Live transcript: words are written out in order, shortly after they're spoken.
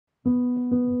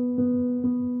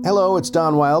Hello, it's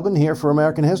Don Wildman here for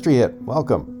American History Hit.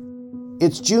 Welcome.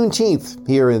 It's Juneteenth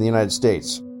here in the United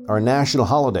States, our national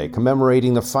holiday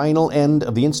commemorating the final end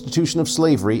of the institution of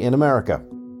slavery in America.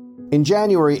 In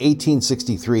January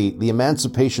 1863, the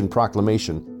Emancipation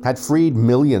Proclamation had freed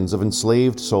millions of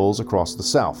enslaved souls across the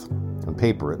South, on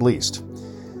paper at least.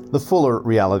 The fuller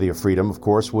reality of freedom, of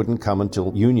course, wouldn't come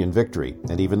until Union victory,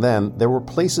 and even then, there were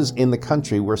places in the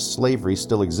country where slavery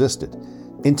still existed.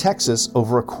 In Texas,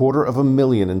 over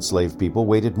 250,000 enslaved people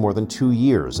waited more than 2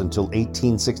 years until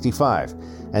 1865,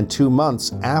 and 2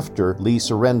 months after Lee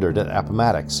surrendered at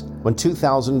Appomattox, when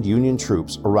 2,000 Union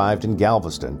troops arrived in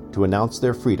Galveston to announce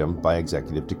their freedom by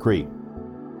executive decree.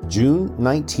 June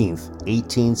 19,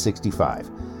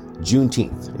 1865.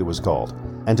 Juneteenth, it was called.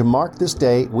 And to mark this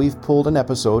day, we've pulled an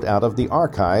episode out of the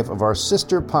archive of our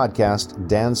sister podcast,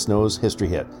 Dan Snow's History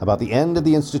Hit, about the end of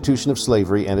the institution of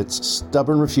slavery and its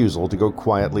stubborn refusal to go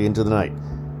quietly into the night.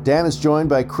 Dan is joined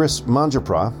by Chris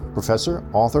Manjapra, professor,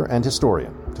 author, and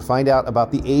historian, to find out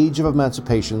about the age of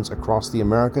emancipations across the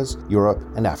Americas, Europe,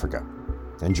 and Africa.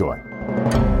 Enjoy.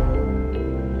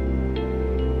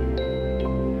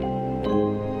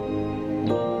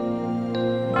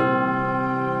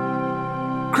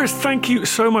 Chris, thank you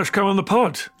so much for coming on the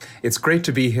pod. It's great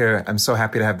to be here. I'm so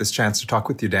happy to have this chance to talk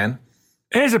with you, Dan.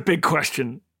 Here's a big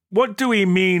question. What do we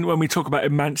mean when we talk about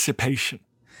emancipation?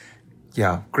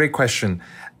 Yeah, great question.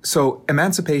 So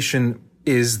emancipation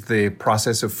is the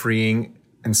process of freeing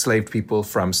enslaved people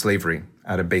from slavery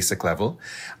at a basic level.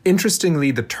 Interestingly,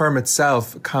 the term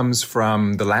itself comes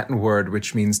from the Latin word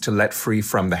which means to let free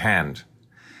from the hand.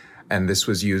 And this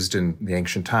was used in the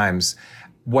ancient times.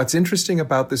 What's interesting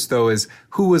about this, though, is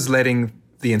who was letting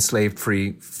the enslaved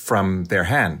free from their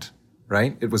hand,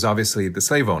 right? It was obviously the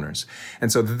slave owners.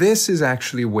 And so this is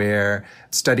actually where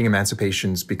studying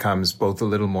emancipations becomes both a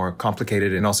little more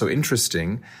complicated and also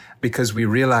interesting, because we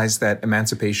realize that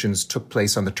emancipations took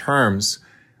place on the terms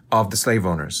of the slave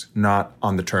owners, not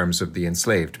on the terms of the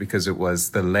enslaved, because it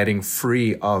was the letting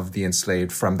free of the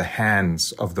enslaved from the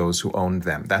hands of those who owned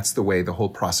them. That's the way the whole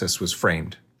process was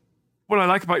framed. What I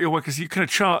like about your work is you kind of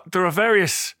chart, there are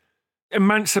various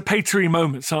emancipatory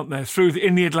moments, aren't there,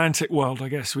 in the Atlantic world, I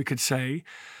guess we could say,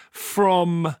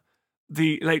 from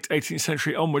the late 18th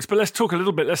century onwards. But let's talk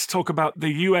about the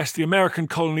US, the American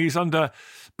colonies under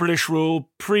British rule,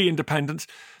 pre-independence.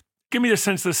 Give me the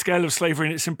sense of the scale of slavery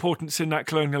and its importance in that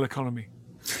colonial economy.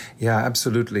 Yeah,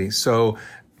 absolutely. So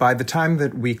by the time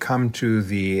that we come to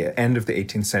the end of the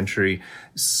 18th century,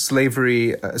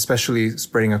 slavery, especially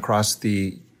spreading across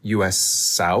the U.S.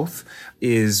 South,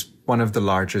 is one of the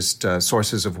largest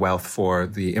sources of wealth for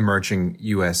the emerging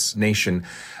U.S. nation.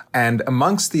 And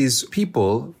amongst these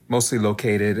people, mostly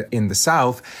located in the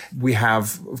South, we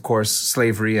have, of course,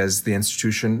 slavery as the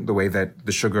institution, the way that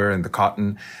the sugar and the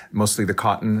cotton, mostly the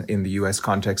cotton in the U.S.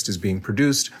 context, is being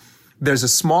produced. There's a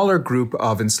smaller group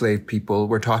of enslaved people.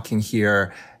 We're talking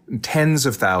here tens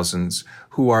of thousands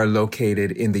who are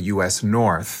located in the U.S.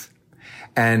 North.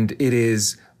 And it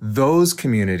is those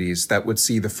communities that would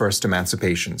see the first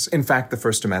emancipations. In fact, the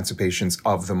first emancipations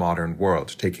of the modern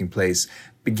world taking place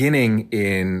beginning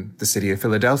in the city of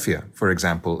Philadelphia, for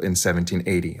example, in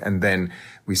 1780. And then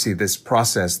we see this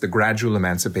process, the gradual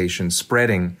emancipation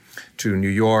spreading to New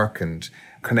York and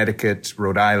Connecticut,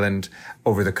 Rhode Island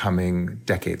over the coming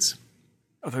decades.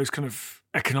 Are those kind of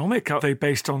economic? Are they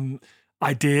based on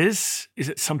ideas? Is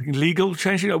it something legal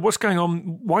changing? What's going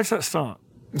on? Why does that start?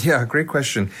 Yeah, great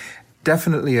question.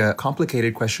 Definitely a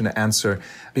complicated question to answer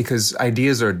because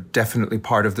ideas are definitely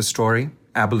part of the story.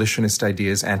 Abolitionist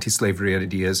ideas, anti-slavery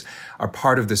ideas are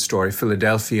part of the story.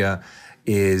 Philadelphia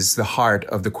is the heart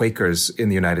of the Quakers in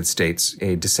the United States,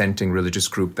 a dissenting religious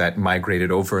group that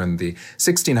migrated over in the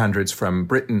 1600s from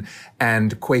Britain.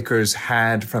 And Quakers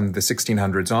had, from the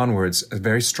 1600s onwards, a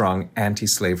very strong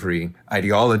anti-slavery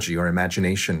ideology or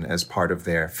imagination as part of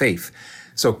their faith.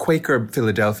 So Quaker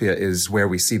Philadelphia is where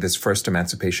we see this first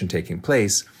emancipation taking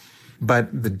place.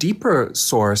 But the deeper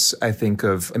source, I think,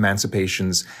 of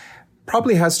emancipations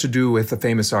probably has to do with a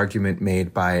famous argument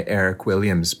made by Eric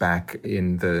Williams back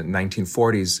in the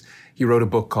 1940s. He wrote a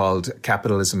book called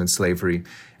Capitalism and Slavery,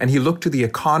 and he looked to the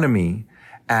economy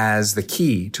as the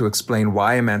key to explain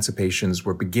why emancipations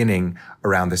were beginning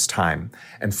around this time.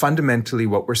 And fundamentally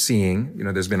what we're seeing,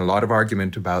 there's been a lot of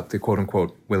argument about the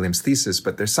quote-unquote Williams thesis,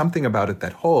 but there's something about it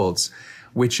that holds,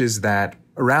 which is that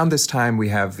around this time we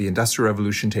have the Industrial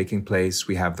Revolution taking place,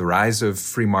 we have the rise of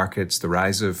free markets, the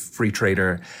rise of free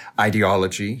trader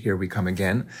ideology, here we come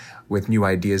again, with new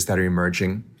ideas that are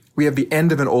emerging. We have the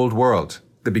end of an old world,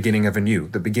 the beginning of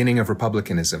the beginning of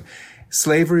republicanism.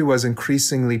 Slavery was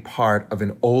increasingly part of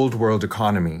an old world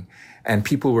economy, and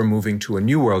people were moving to a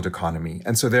new world economy.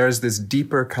 And so there's this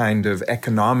deeper kind of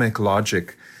economic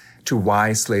logic to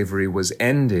why slavery was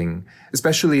ending,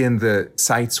 especially in the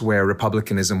sites where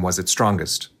republicanism was its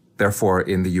strongest, therefore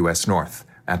in the U.S. North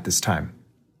at this time.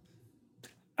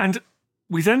 And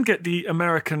we then get the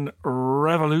American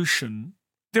Revolution.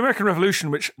 The American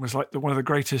Revolution, which was like one of the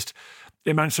greatest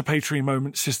emancipatory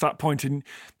moments since that point in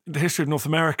the history of North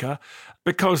America,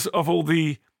 because of all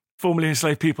the formerly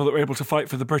enslaved people that were able to fight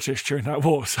for the British during that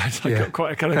war. So it's like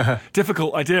quite a kind of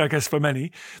difficult idea, I guess, for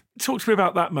many. Talk to me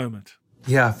about that moment.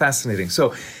 Yeah, fascinating.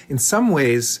 So in some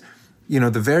ways, the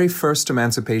very first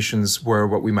emancipations were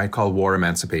what we might call war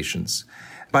emancipations.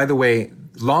 By the way,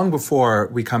 long before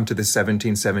we come to the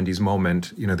 1770s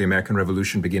moment, the American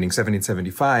Revolution beginning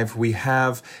 1775, we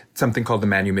have something called the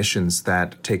manumissions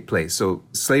that take place. So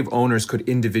slave owners could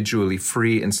individually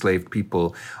free enslaved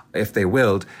people, if they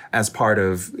willed, as part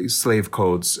of slave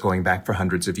codes going back for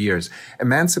hundreds of years.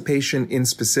 Emancipation in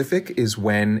specific is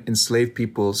when enslaved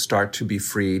people start to be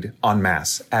freed en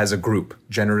masse as a group,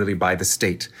 generally by the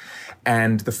state.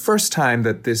 And the first time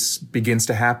that this begins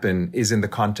to happen is in the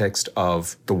context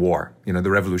of the war, the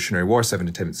Revolutionary War,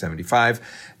 1775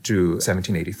 to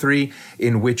 1783,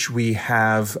 in which we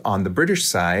have on the British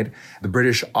side, the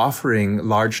British offering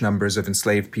large numbers of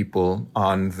enslaved people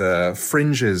on the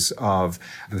fringes of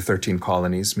the 13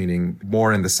 colonies, meaning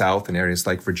more in the South in areas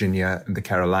like Virginia and the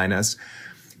Carolinas.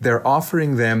 They're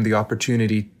offering them the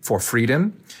opportunity for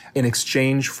freedom in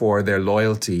exchange for their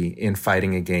loyalty in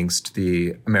fighting against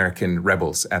the American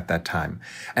rebels at that time.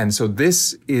 And so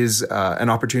this is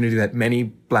an opportunity that many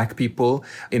Black people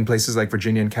in places like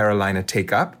Virginia and Carolina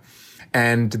take up,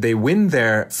 and they win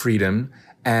their freedom,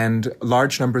 and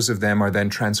large numbers of them are then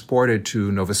transported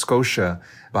to Nova Scotia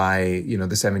by, the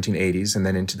 1780s and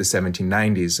then into the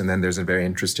 1790s. And then there's a very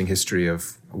interesting history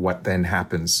of what then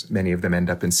happens. Many of them end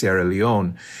up in Sierra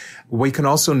Leone. We can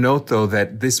also note, though,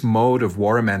 that this mode of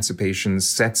war emancipation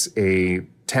sets a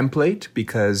template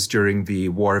because during the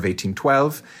War of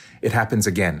 1812, it happens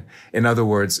again. In other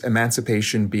words,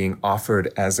 emancipation being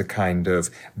offered as a kind of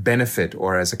benefit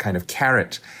or as a kind of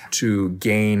carrot to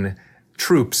gain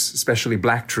troops, especially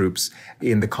Black troops,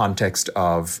 in the context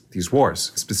of these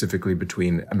wars, specifically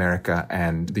between America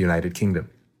and the United Kingdom.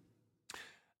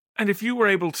 And if you were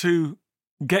able to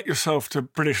get yourself to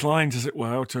British lines, as it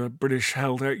were, or to a British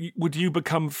held area, would you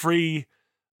become free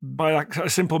by like a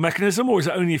simple mechanism, or is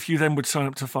it only if you then would sign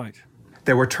up to fight?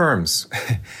 There were terms.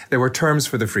 There were terms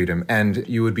for the freedom, and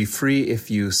you would be free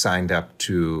if you signed up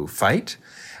to fight.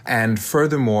 And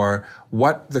furthermore,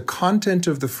 what the content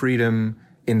of the freedom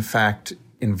in fact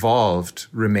involved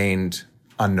remained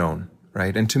unknown,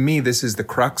 right? And to me, this is the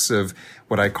crux of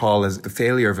what I call as the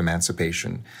failure of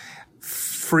emancipation.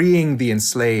 Freeing the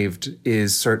enslaved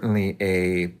is certainly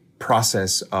a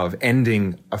process of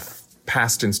ending a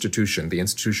past institution, the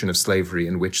institution of slavery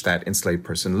in which that enslaved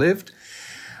person lived.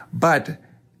 But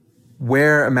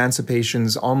where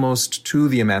emancipations almost to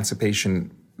the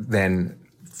emancipation then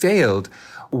failed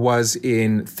was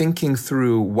in thinking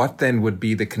through what then would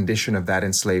be the condition of that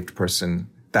enslaved person,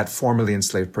 that formerly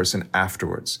enslaved person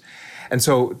afterwards. And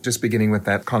so just beginning with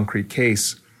that concrete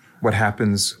case, what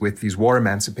happens with these war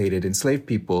emancipated enslaved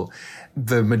people,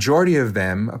 the majority of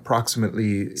them,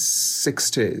 approximately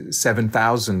 6,000 to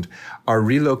 7,000, are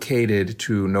relocated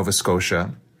to Nova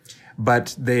Scotia,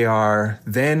 but they are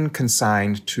then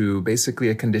consigned to basically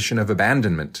a condition of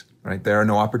abandonment, right? There are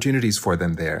no opportunities for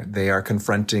them there. They are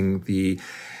confronting the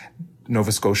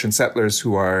Nova Scotian settlers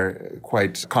who are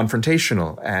quite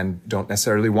confrontational and don't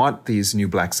necessarily want these new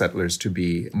Black settlers to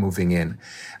be moving in.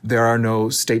 There are no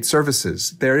state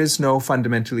services. There is no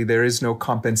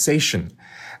compensation,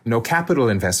 no capital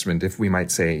investment, if we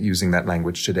might say, using that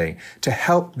language today, to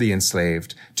help the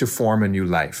enslaved to form a new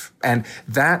life. And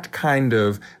that kind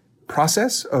of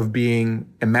process of being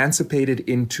emancipated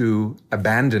into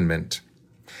abandonment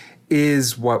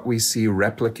is what we see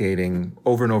replicating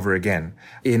over and over again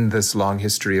in this long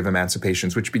history of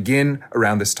emancipations, which begin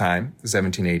around this time, the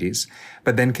 1780s,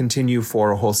 but then continue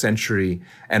for a whole century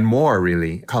and more,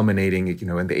 really, culminating, in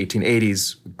the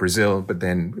 1880s, Brazil, but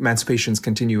then emancipations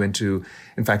continue into,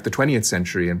 in fact, the 20th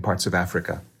century in parts of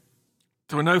Africa.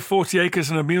 There were no 40 acres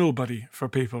and a mule, buddy, for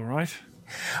people, right?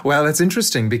 Well, it's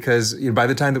interesting because by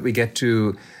the time that we get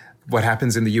to what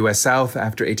happens in the U.S. South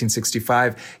after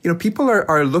 1865, people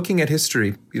are looking at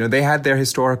history. They had their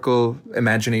historical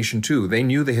imagination too. They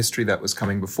knew the history that was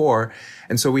coming before.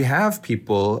 And so we have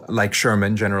people like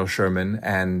Sherman, General Sherman,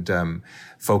 and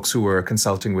folks who were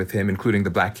consulting with him, including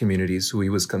the Black communities who he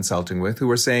was consulting with, who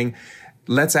were saying,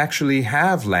 let's actually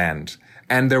have land.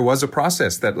 And there was a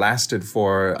process that lasted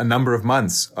for a number of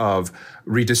months of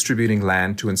redistributing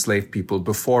land to enslaved people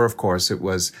before, of course, it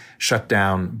was shut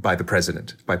down by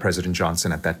by President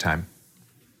Johnson at that time.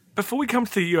 Before we come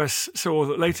to the US, or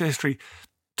later history,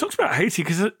 talk about Haiti,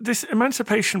 because this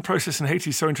emancipation process in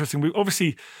Haiti is so interesting. We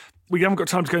haven't got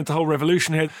time to go into the whole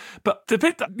revolution here, but the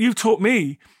bit that you taught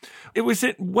me, it was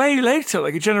way later,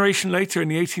 like a generation later in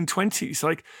the 1820s.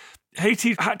 Like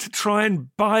Haiti had to try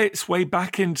and buy its way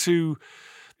back into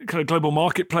kind of global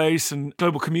marketplace and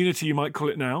global community, you might call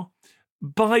it now,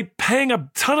 by paying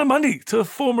a ton of money to the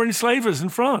former enslavers in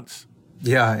France.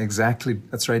 Yeah, exactly.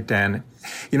 That's right, Dan.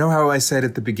 You know how I said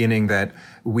at the beginning that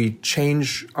we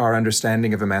change our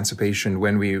understanding of emancipation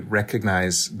when we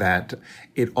recognize that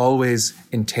it always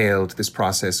entailed this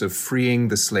process of freeing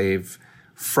the slave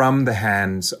from the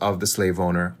hands of the slave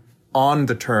owner on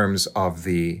the terms of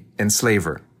the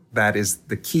enslaver. That is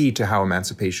the key to how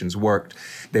emancipations worked.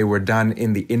 They were done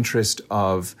in the interest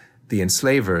of the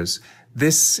enslavers.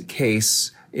 This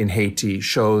case in Haiti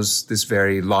shows this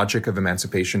very logic of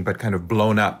emancipation, but kind of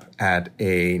blown up at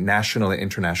a national and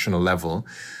international level.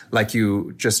 Like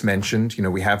you just mentioned,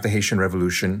 we have the Haitian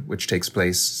Revolution, which takes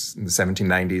place in the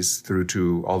 1790s through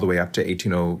to all the way up to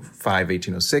 1805,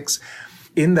 1806.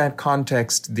 In that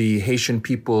context, the Haitian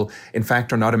people, in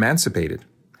fact, are not emancipated.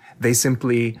 They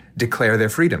simply declare their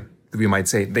freedom. We might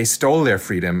say they stole their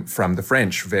freedom from the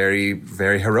French very,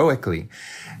 very heroically.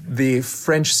 The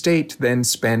French state then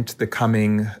spent the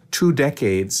coming 2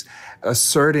 decades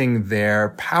asserting their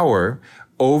power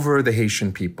over the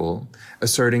Haitian people,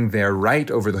 asserting their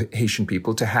right over the Haitian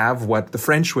people to have what the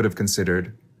French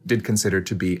did consider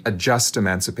to be a just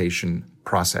emancipation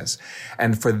process.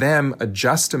 And for them, a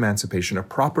just emancipation, a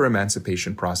proper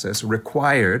emancipation process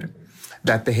required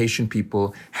that the Haitian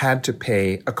people had to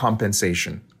pay a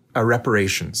compensation, a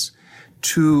reparations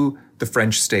to the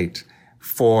French state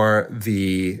for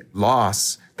the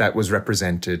loss that was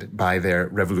represented by their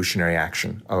revolutionary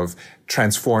action of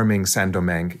transforming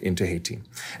Saint-Domingue into Haiti.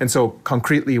 And so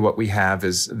concretely what we have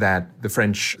is that the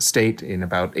French state in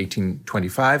about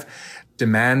 1825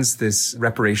 demands this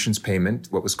reparations payment,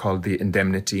 what was called the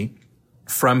indemnity,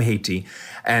 from Haiti.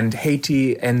 And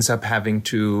Haiti ends up having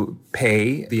to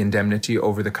pay the indemnity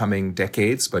over the coming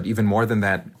decades, but even more than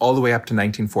that, all the way up to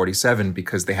 1947,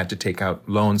 because they had to take out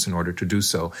loans in order to do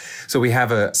so. So we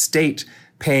have a state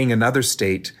paying another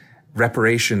state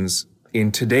reparations.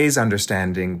 In today's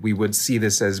understanding, we would see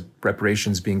this as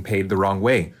reparations being paid the wrong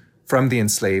way, from the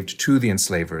enslaved to the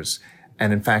enslavers.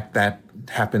 And in fact, that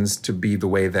happens to be the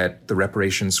way that the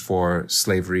reparations for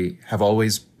slavery have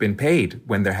always been paid.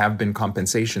 When there have been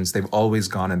compensations, they've always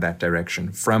gone in that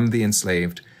direction, from the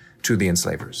enslaved to the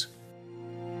enslavers.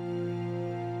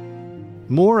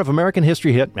 More of American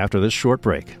History Hit after this short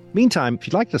break. Meantime, if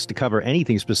you'd like us to cover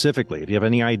anything specifically, if you have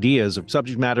any ideas of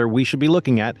subject matter we should be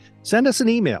looking at, send us an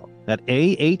email at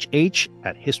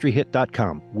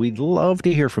ahh@historyhit.com. We'd love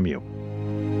to hear from you.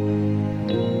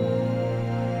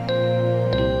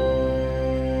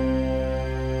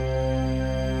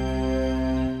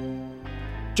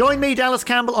 Join me, Dallas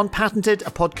Campbell, on Patented, a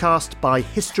podcast by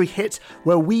History Hit,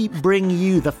 where we bring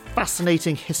you the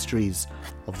fascinating histories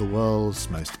of the world's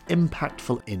most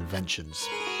impactful inventions.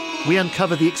 We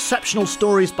uncover the exceptional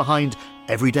stories behind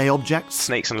everyday objects.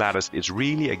 Snakes and Ladders is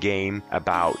really a game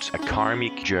about a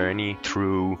karmic journey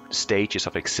through stages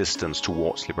of existence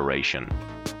towards liberation.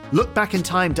 Look back in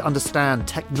time to understand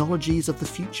technologies of the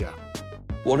future.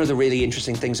 One of the really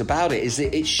interesting things about it is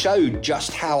that it showed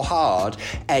just how hard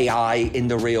AI in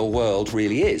the real world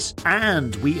really is.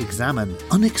 And we examine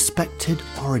unexpected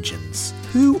origins.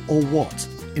 Who or what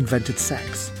invented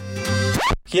sex?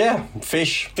 Yeah,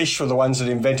 fish. Fish were the ones that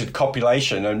invented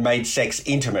copulation and made sex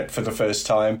intimate for the first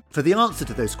time. For the answer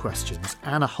to those questions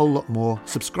and a whole lot more,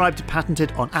 subscribe to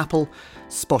Patented on Apple,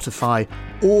 Spotify,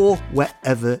 or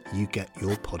wherever you get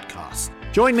your podcasts.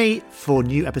 Join me for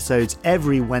new episodes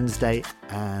every Wednesday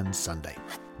and Sunday.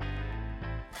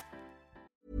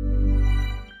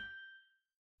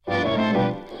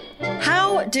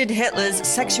 How did Hitler's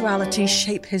sexuality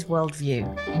shape his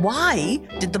worldview? Why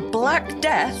did the Black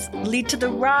Death lead to the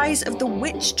rise of the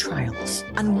witch trials?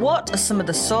 And what are some of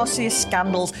the sauciest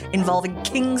scandals involving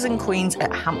kings and queens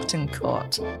at Hampton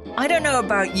Court? I don't know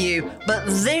about you, but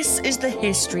this is the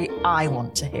history I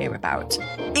want to hear about.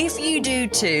 If you do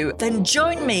too, then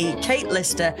join me, Kate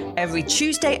Lister, every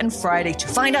Tuesday and Friday to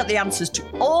find out the answers to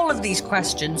all of these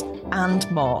questions and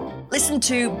more. Listen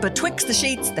to Betwixt the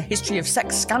Sheets, the history of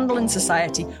sex, scandal and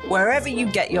society, wherever you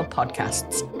get your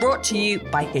podcasts. Brought to you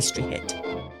by History Hit.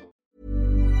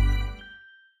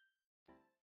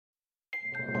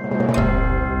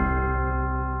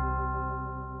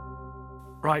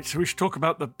 Right, so we should talk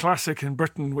about the classic in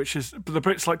Britain, which is the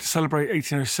Brits like to celebrate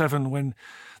 1807 when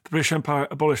the British Empire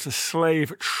abolished the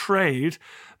slave trade,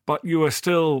 but you were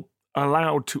still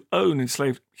allowed to own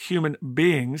enslaved human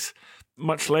beings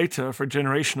much later for a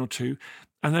generation or two.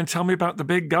 And then tell me about the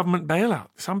big government bailout.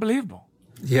 It's unbelievable.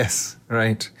 Yes,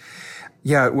 right.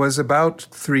 Yeah, it was about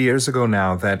 3 years ago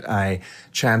now that I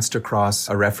chanced across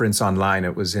a reference online.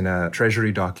 It was in a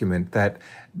Treasury document that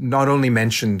not only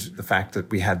mentioned the fact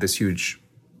that we had this huge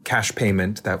cash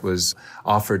payment that was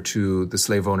offered to the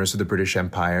slave owners of the British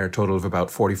Empire, a total of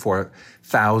about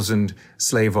 44,000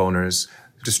 slave owners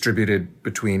distributed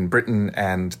between Britain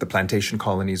and the plantation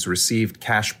colonies received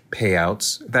cash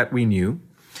payouts that we knew.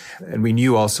 And we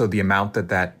knew also the amount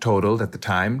that totaled at the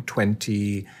time,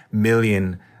 20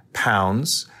 million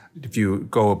pounds. If you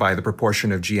go by the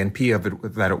proportion of GNP of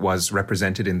it that it was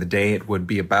represented in the day, it would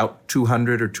be about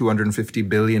 200 or 250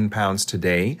 billion pounds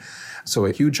today. So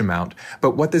a huge amount.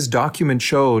 But what this document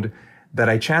showed that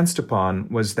I chanced upon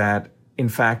was that, in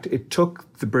fact, it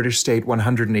took the British state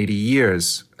 180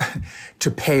 years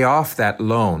to pay off that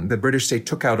loan. The British state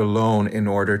took out a loan in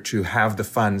order to have the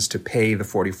funds to pay the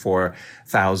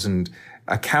 44,000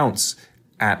 accounts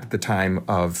at the time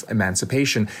of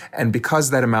emancipation. And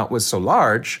because that amount was so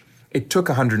large, it took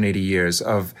 180 years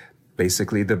of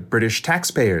basically the British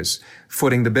taxpayers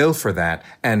footing the bill for that.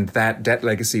 And that debt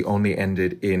legacy only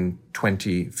ended in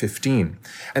 2015.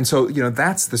 And so,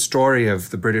 that's the story of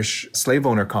the British slave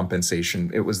owner compensation.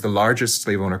 It was the largest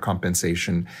slave owner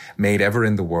compensation made ever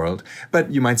in the world.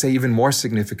 But you might say even more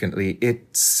significantly,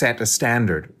 it set a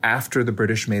standard. After the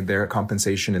British made their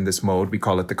compensation in this mode, we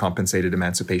call it the Compensated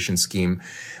Emancipation Scheme.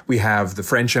 We have the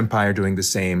French Empire doing the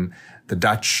same, the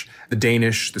Dutch, the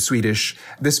Danish, the Swedish.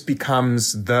 This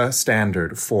becomes the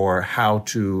standard for how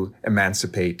to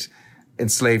emancipate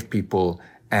enslaved people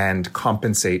and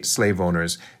compensate slave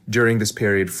owners during this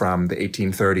period from the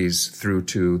 1830s through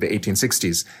to the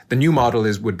 1860s. The new model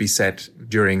would be set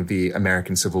during the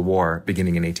American Civil War,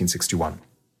 beginning in 1861.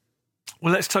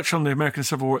 Well, let's touch on the American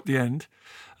Civil War at the end.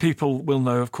 People will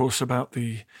know, of course, about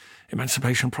the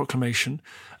Emancipation Proclamation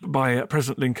by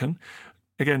President Lincoln.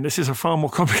 Again, this is a far more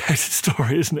complicated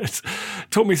story, isn't it?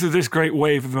 Talk me through this great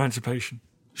wave of emancipation.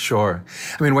 Sure.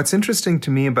 I mean, what's interesting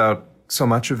to me about so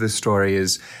much of this story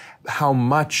is how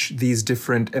much these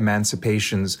different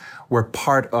emancipations were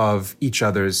part of each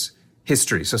other's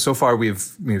history. So far we've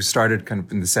started kind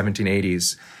of in the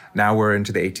 1780s. Now we're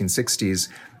into the 1860s.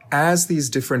 As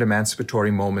these different emancipatory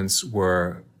moments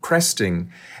were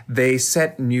cresting, they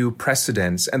set new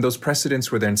precedents, and those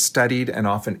precedents were then studied and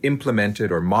often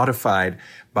implemented or modified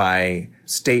by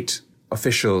state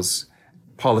officials,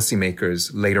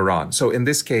 policymakers later on. So in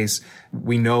this case,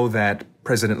 we know that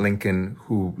President Lincoln,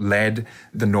 who led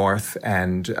the North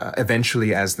and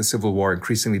eventually, as the Civil War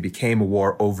increasingly became a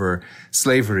war over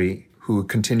slavery, who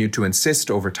continued to insist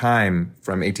over time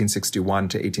from 1861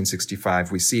 to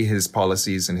 1865, we see his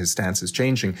policies and his stances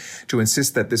changing to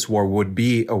insist that this war would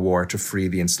be a war to free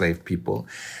the enslaved people.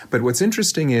 But what's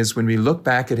interesting is when we look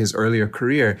back at his earlier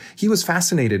career, he was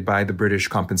fascinated by the British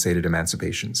compensated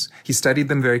emancipations. He studied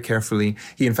them very carefully.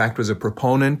 He, in fact, was a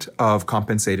proponent of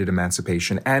compensated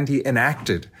emancipation, and he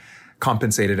enacted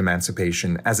compensated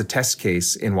emancipation as a test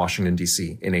case in Washington, D.C.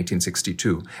 in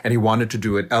 1862. And he wanted to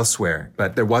do it elsewhere,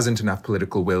 but there wasn't enough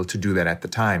political will to do that at the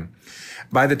time.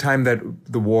 By the time that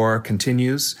the war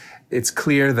continues, it's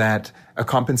clear that a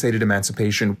compensated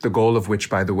emancipation, the goal of which,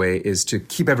 by the way, is to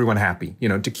keep everyone happy,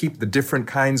 to keep the different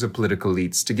kinds of political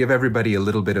elites, to give everybody a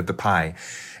little bit of the pie.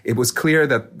 It was clear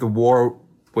that the war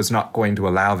was not going to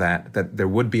allow that there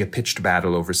would be a pitched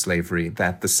battle over slavery,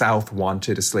 that the South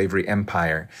wanted a slavery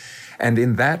empire. And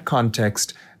in that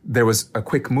context, there was a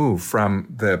quick move from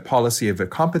the policy of a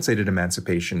compensated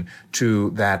emancipation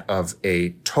to that of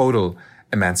a total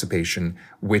emancipation,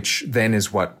 which then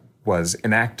is what was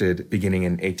enacted beginning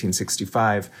in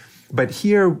 1865. But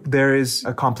here there is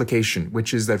a complication,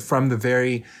 which is that from the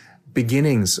very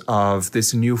beginnings of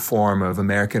this new form of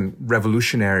American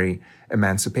revolutionary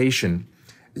emancipation,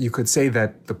 you could say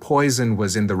that the poison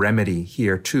was in the remedy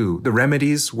here too. The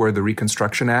remedies were the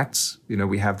Reconstruction Acts.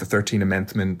 We have the 13th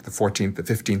Amendment, the 14th, the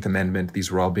 15th Amendment.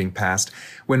 These were all being passed.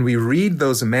 When we read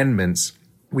those amendments,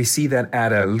 we see that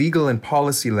at a legal and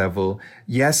policy level,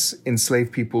 yes,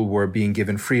 enslaved people were being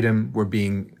given freedom,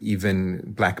 even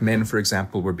black men, for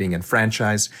example, were being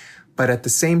enfranchised. But at the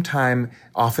same time,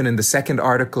 often in the second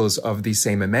articles of these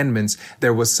same amendments,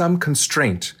 there was some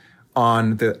constraint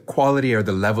on the quality or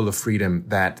the level of freedom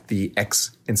that the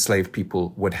ex-enslaved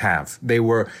people would have. They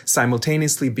were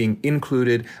simultaneously being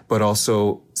included, but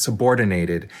also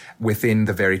subordinated within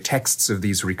the very texts of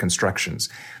these reconstructions.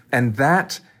 And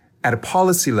that at a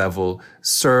policy level,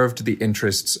 served the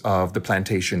interests of the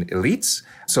plantation elites.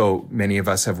 So many of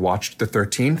us have watched The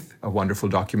 13th, a wonderful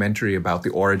documentary about the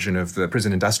origin of the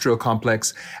prison industrial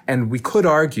complex. And we could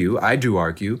argue, I do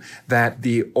argue, that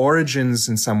the origins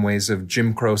in some ways of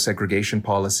Jim Crow segregation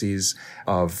policies,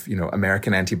 of,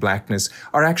 American anti-blackness,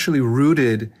 are actually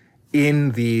rooted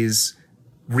in these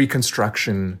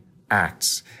Reconstruction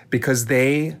acts, because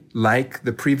they, like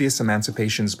the previous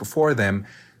emancipations before them,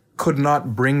 could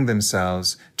not bring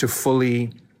themselves to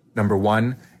fully, number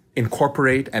one,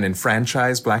 incorporate and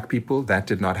enfranchise Black people. That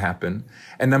did not happen.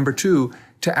 And number two,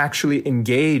 to actually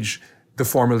engage the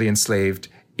formerly enslaved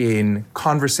in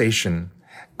conversation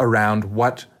around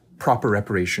what proper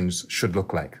reparations should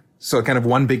look like. So kind of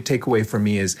one big takeaway for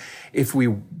me is, if we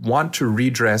want to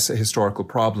redress a historical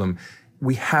problem,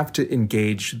 we have to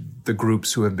engage the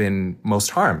groups who have been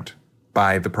most harmed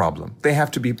by the problem. They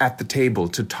have to be at the table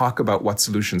to talk about what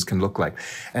solutions can look like.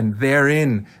 And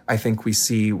therein, I think we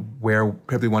see where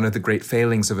probably one of the great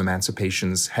failings of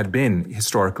emancipations had been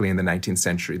historically in the 19th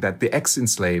century, that the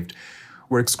ex-enslaved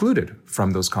were excluded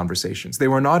from those conversations. They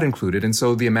were not included. And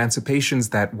so the emancipations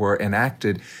that were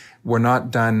enacted were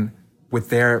not done with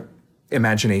their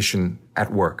imagination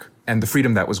at work. And the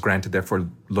freedom that was granted, therefore,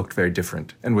 looked very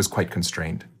different and was quite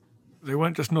constrained. They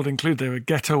weren't just not included, they were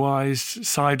ghettoized,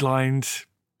 sidelined,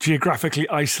 geographically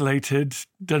isolated,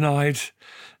 denied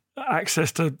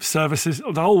access to services.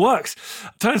 The whole works.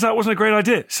 Turns out it wasn't a great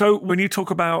idea. So when you talk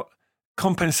about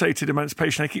compensated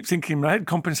emancipation, I keep thinking in my head,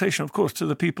 compensation, of course, to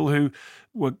the people who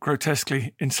were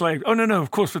grotesquely enslaved. Oh, no,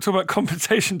 of course, we're talking about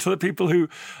compensation to the people who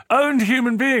owned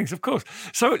human beings, of course.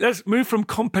 So let's move from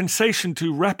compensation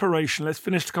to reparation. Let's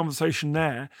finish the conversation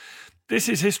there. This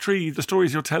is history. The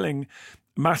stories you're telling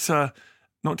matter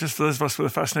not just for those of us with a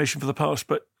fascination for the past,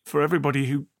 but for everybody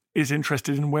who is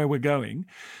interested in where we're going.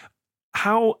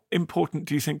 How important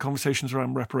do you think conversations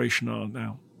around reparation are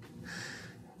now?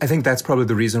 I think that's probably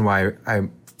the reason why I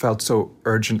felt so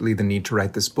urgently the need to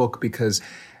write this book, because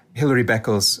Hilary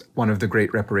Beckles, one of the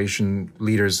great reparation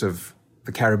leaders of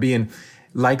the Caribbean,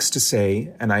 likes to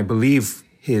say, and I believe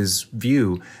his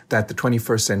view, that the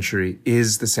 21st century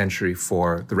is the century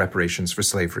for the reparations for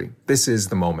slavery. This is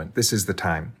the moment. This is the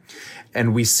time.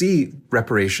 And we see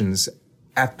reparations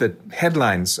at the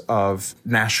headlines of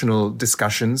national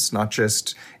discussions, not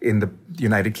just in the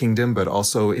United Kingdom, but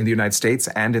also in the United States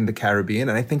and in the Caribbean.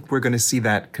 And I think we're going to see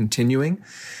that continuing.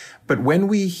 But when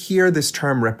we hear this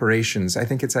term reparations, I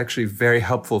think it's actually very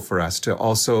helpful for us to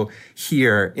also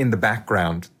hear in the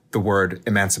background the word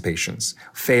emancipations,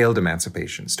 failed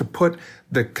emancipations, to put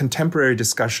the contemporary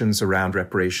discussions around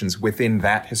reparations within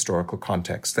that historical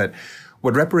context, that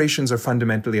what reparations are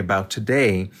fundamentally about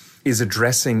today is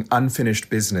addressing unfinished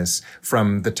business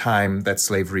from the time that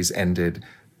slavery's ended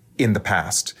in the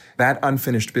past. That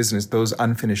unfinished business, those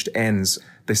unfinished ends,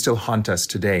 they still haunt us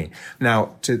today.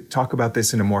 Now, to talk about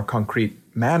this in a more concrete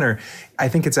manner, I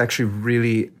think it's actually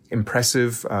really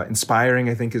impressive, inspiring,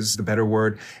 I think is the better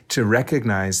word, to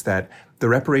recognize that the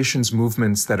reparations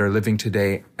movements that are living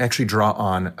today actually draw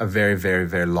on a very, very,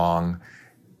 very long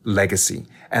legacy.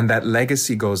 And that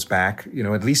legacy goes back,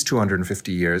 at least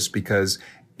 250 years, because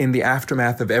in the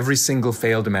aftermath of every single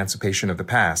failed emancipation of the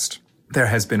past, there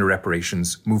has been a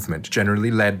reparations movement,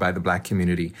 generally led by the Black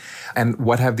community. And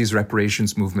what have these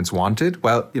reparations movements wanted?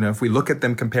 Well, if we look at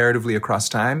them comparatively across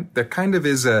time, there kind of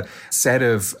is a set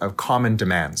of common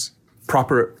demands.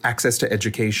 Proper access to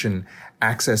education,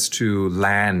 access to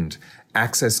land,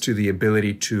 access to the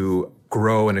ability to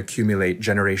grow and accumulate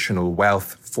generational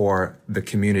wealth for the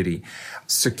community,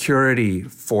 security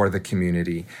for the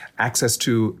community, access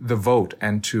to the vote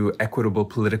and to equitable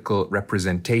political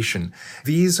representation.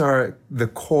 These are the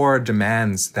core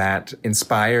demands that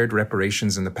inspired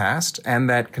reparations in the past and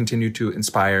that continue to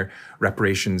inspire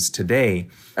reparations today.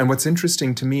 And what's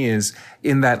interesting to me is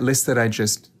in that list that I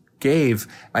just gave,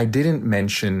 I didn't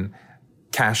mention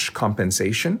cash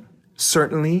compensation.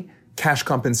 Certainly, cash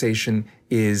compensation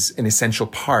is an essential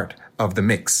part of the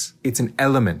mix. It's an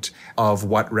element of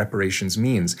what reparations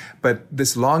means. But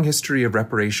this long history of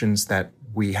reparations that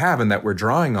we have and that we're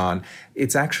drawing on,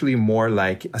 it's actually more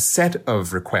like a set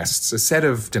of requests, a set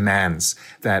of demands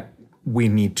that we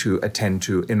need to attend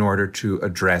to in order to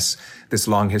address this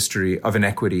long history of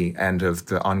inequity and of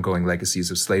the ongoing legacies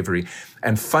of slavery.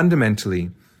 And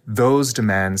fundamentally, those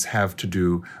demands have to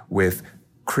do with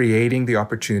creating the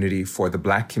opportunity for the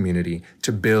Black community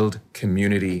to build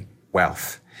community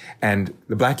wealth. And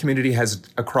the Black community has,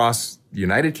 across the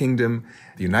United Kingdom,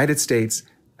 the United States,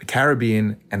 the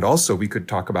Caribbean, and also we could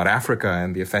talk about Africa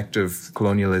and the effect of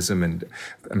colonialism and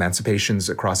emancipations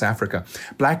across Africa.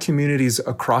 Black communities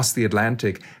across the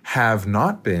Atlantic have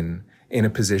not been in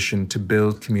a position to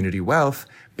build community wealth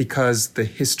because the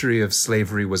history of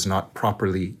slavery was not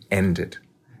properly ended.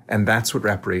 And that's what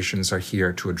reparations are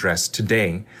here to address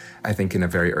today, I think, in a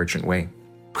very urgent way.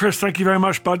 Chris, thank you very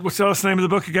much, bud. What's the last name of the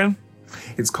book again?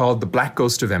 It's called The Black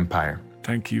Ghost of Empire.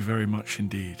 Thank you very much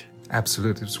indeed.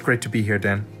 Absolutely. It was great to be here,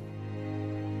 Dan.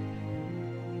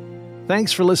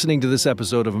 Thanks for listening to this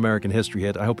episode of American History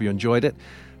Hit. I hope you enjoyed it.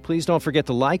 Please don't forget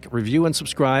to like, review, and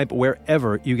subscribe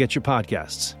wherever you get your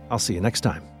podcasts. I'll see you next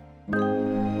time.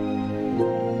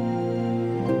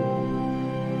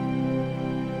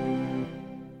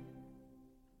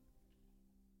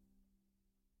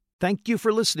 Thank you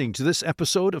for listening to this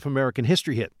episode of American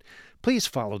History Hit. Please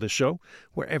follow this show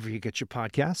wherever you get your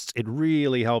podcasts. It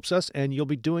really helps us, and you'll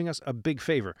be doing us a big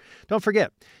favor. Don't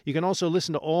forget, you can also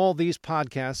listen to all these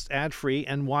podcasts ad-free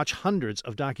and watch hundreds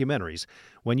of documentaries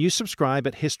when you subscribe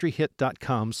at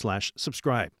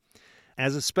historyhit.com/subscribe.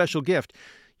 As a special gift,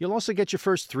 you'll also get your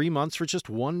first 3 months for just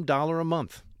 $1 a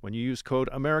month when you use code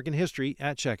American History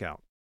at checkout.